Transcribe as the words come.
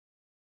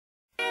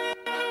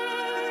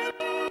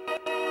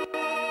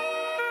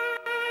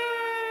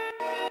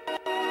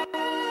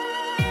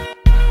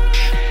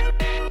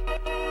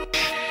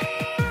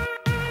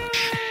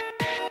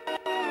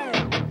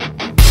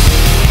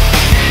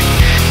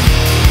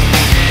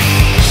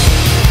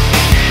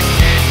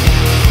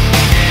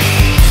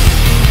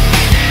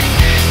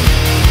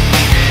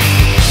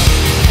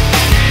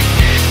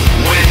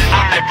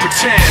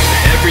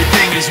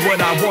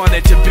I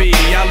wanted to be.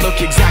 I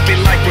look exactly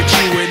like what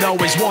you had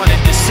always wanted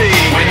to see.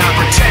 When I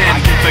pretend I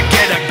can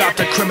forget about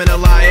the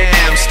criminal I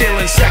am,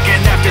 stealing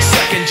second after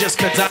second just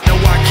cause I know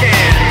I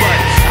can. But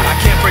I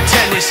can't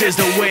pretend this is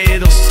the way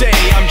it'll stay.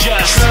 I'm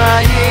just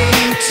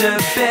trying to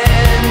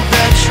bend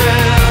the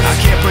truth. I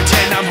can't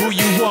pretend I'm who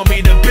you want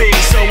me to be,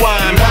 so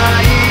I'm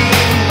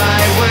lying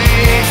my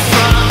way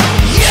from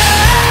you.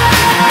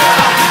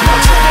 No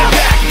turning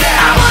back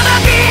now. I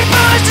wanna be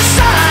pushed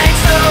aside,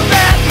 so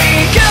let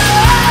me go.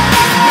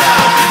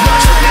 No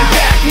turning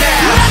back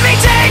now. Let me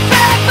take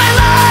back my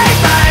life.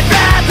 I'd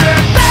rather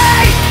be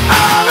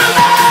all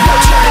alone. No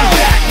turning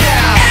back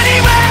now.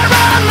 Anywhere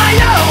on my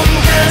own,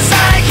 cause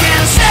I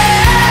can't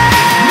stay.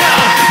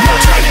 No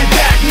turning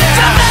back now.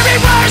 The very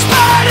worst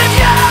part of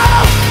you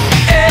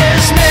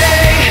is me.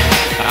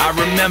 I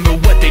remember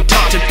what they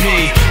taught to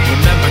me.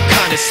 Remember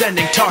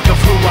condescending talk of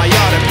who I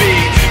ought to be.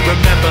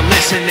 Remember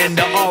listening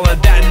to all of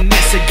that and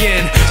this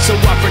again. So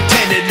I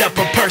pretended up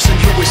a person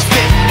who was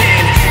fitting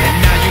in. And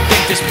now you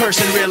think this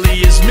person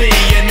really is me.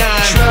 And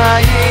I'm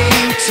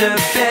trying to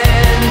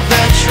bend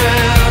the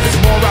truth. The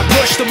more I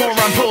push, the more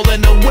I'm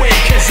pulling away.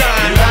 Cause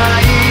I'm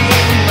lying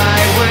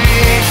my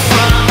way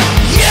from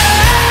you.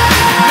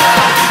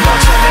 No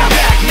turning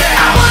back now.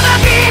 I wanna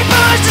be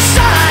pushed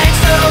aside,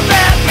 so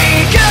let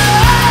me go.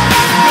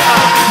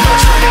 No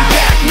turning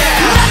back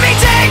now. Let me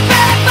take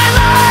back my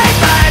life.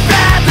 I'd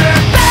rather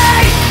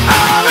be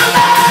all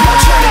alone. No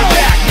turning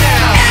back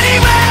now.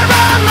 Anywhere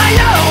on my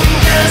own,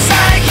 cause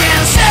I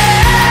can't stay.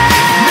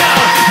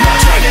 No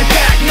turning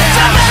back now.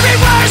 The very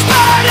worst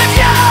part of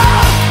you.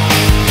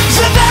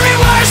 The very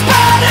worst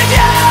part of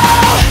you.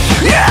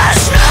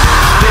 Yes, no.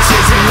 This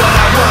isn't what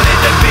I wanted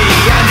to be.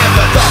 I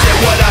never thought that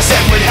what I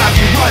said would have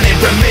you running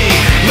from me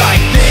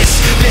like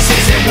this. This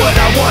isn't what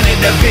I wanted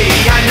to be.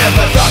 I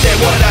never thought that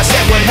what I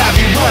said would have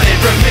you running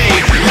from me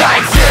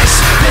like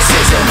this. This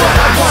isn't what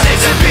I wanted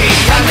to be.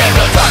 I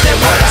never thought that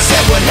what I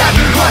said would have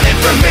you running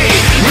from me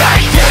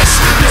like this.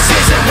 This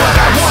isn't what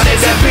I wanted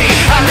to be.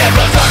 I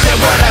never thought that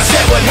what I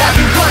said would have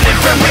you running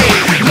from me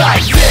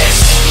like this.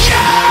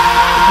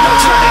 No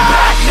turning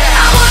back now.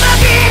 I wanna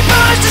be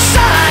pushed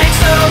aside,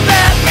 so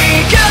let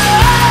me go.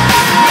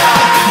 No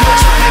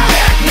turning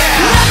back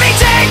now. Let me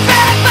take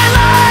back my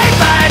life.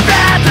 I'd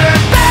rather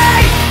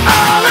be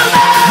all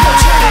alone. No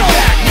turning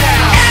back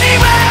now.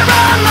 Anywhere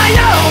on my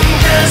own,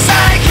 cause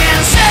I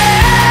can't stay.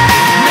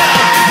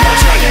 No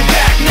turning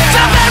back now.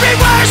 The very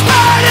worst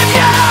part of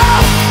you.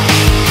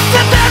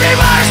 The very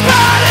worst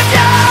part of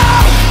you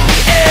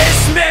is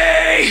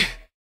me.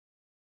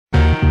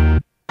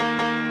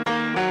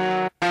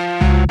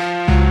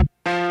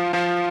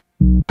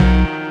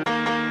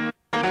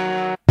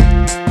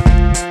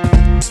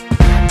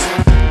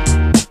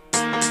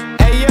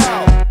 Hey yo,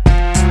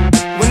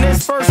 when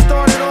this first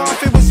started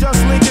off, it was just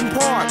Linkin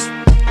Park.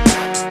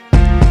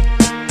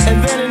 And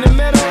then in the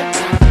middle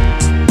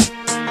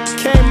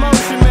came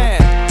Motion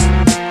Man.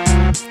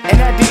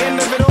 And at the end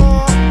of it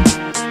all,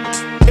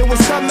 it was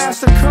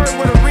Cutmaster Kurt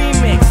with a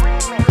remix.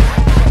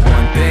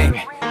 One thing,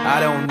 I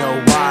don't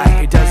know why.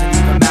 It doesn't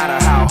even matter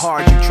how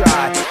hard you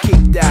try.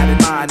 Keep that in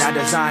mind. I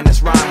designed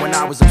this rhyme when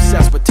I was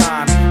obsessed with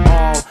time.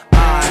 All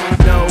I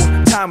know,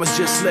 time was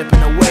just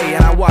slipping away,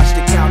 and I watched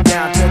it count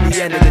down till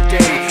the end of the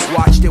day.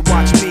 Watched it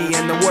watch me,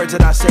 and the words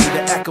that I say,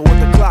 the echo of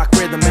the clock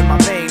rhythm in my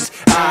veins.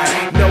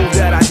 I know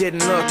that I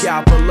didn't look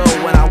out below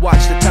when I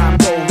watched the time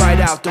go right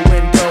out the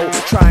window.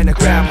 Trying to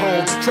grab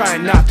hold,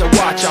 trying not to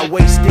watch. I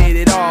wasted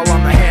it all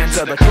on the hands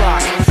of the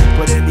clock.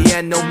 But in the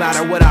end, no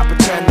matter what I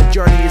pretend, the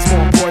journey is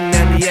more important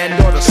than the end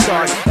or the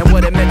start. And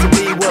what it meant to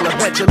be will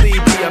eventually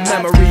be a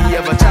memory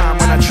of a time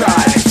when I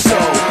tried so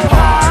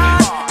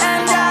hard.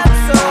 And got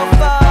so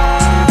far,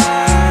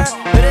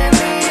 but in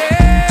the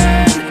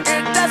end,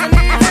 it doesn't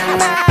even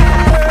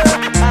matter.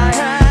 I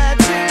had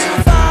to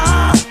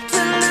fall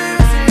to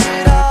lose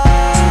it all,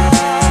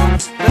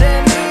 but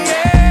in the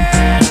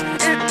end,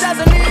 it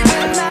doesn't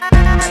even matter.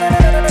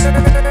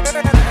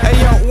 Hey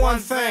yo, one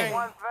thing,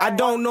 I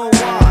don't know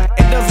why.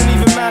 It doesn't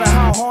even matter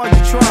how hard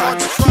you try.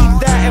 Keep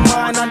that in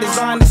mind. I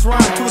designed this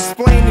rhyme to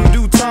explain in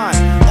due time.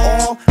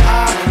 All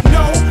I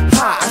know,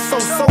 I so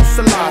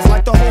socialized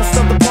like the host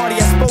of the party.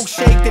 I spoke,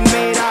 shaked, and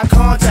made eye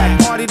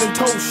contact. Partied and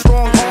told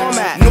strong arm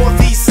at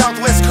northeast,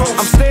 southwest coast.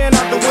 I'm staring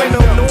out the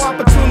window, no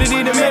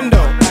opportunity to mend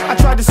up. I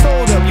tried to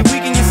sold up, you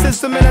weaken your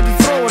system and had to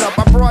throw it up.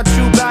 I brought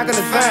you back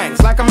into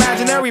things like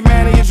imaginary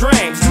man in your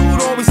dreams.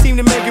 Dude always seemed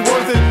to make it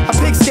worth it. A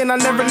pigskin, I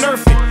never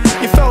nerf it.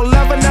 You felt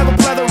leather, never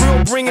pleather,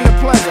 real bringing the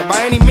pleasure.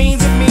 By any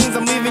means, it means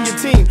I'm leaving your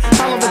team.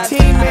 How long the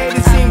team made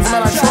it seems,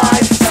 but I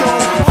tried so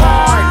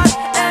hard.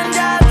 And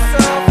got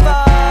so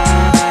far,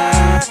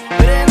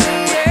 but in the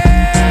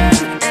end,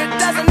 it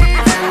doesn't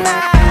even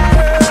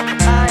matter.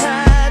 I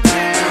had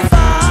to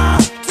fall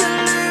to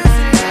lose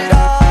it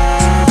all,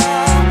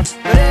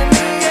 but in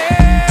the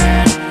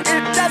end,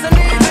 it doesn't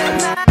even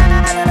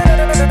matter.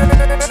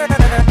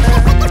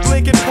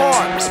 Linkin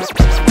Park.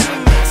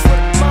 Remix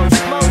with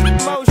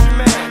Motion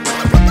Man.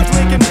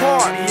 Linkin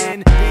Park.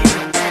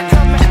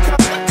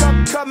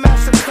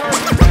 Cutmaster Kurt.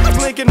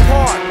 Linkin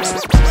Park.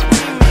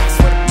 Remix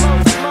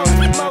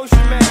with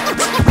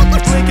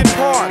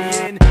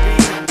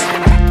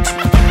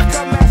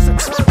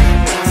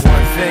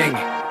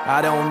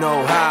I don't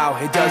know how.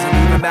 It doesn't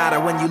even matter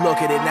when you look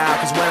at it now.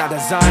 Cause when I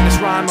designed this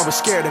rhyme, I was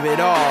scared of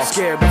it all.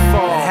 Scared to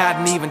fall, and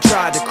hadn't even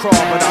tried to crawl.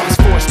 But I was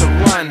forced to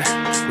run,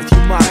 with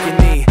you mocking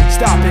me,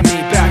 stopping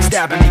me,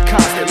 backstabbing me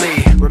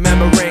constantly.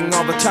 Remembering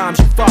all the times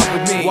you fought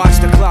with me. Watch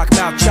the clock,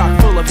 mouth chock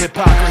full of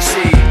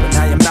hypocrisy. But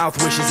now your mouth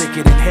wishes it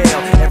could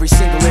inhale every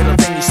single little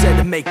thing you said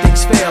to make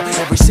things fail.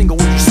 Every single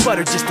word you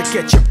sputter just to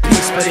get your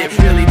piece. But it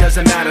really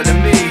doesn't matter to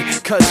me,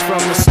 cause from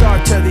the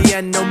start to the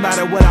end, no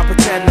matter what I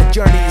pretend, the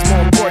journey is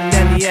more important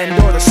than the end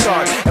or the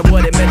start. And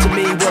what it meant to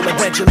me will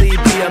eventually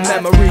be a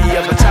memory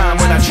of a time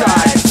when I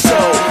tried so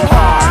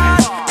hard.